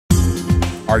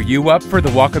Are you up for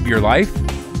the walk of your life?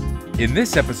 In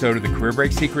this episode of the Career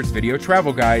Break Secrets video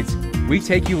travel guides, we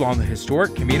take you along the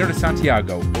historic Camino de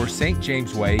Santiago, or St.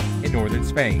 James Way, in northern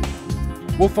Spain.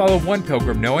 We'll follow one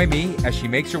pilgrim, Noemi, as she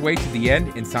makes her way to the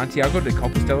end in Santiago de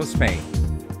Compostela, Spain.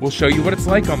 We'll show you what it's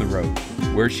like on the road,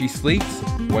 where she sleeps,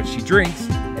 what she drinks,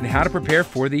 and how to prepare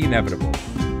for the inevitable.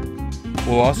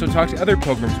 We'll also talk to other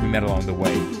pilgrims we met along the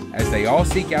way, as they all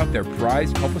seek out their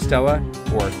prized Compostela,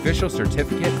 or official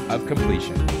certificate of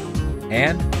completion.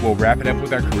 And we'll wrap it up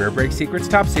with our Career Break Secrets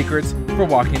top secrets for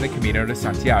walking the Camino de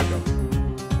Santiago.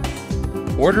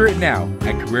 Order it now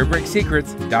at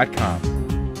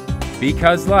careerbreaksecrets.com,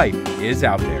 because life is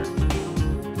out there.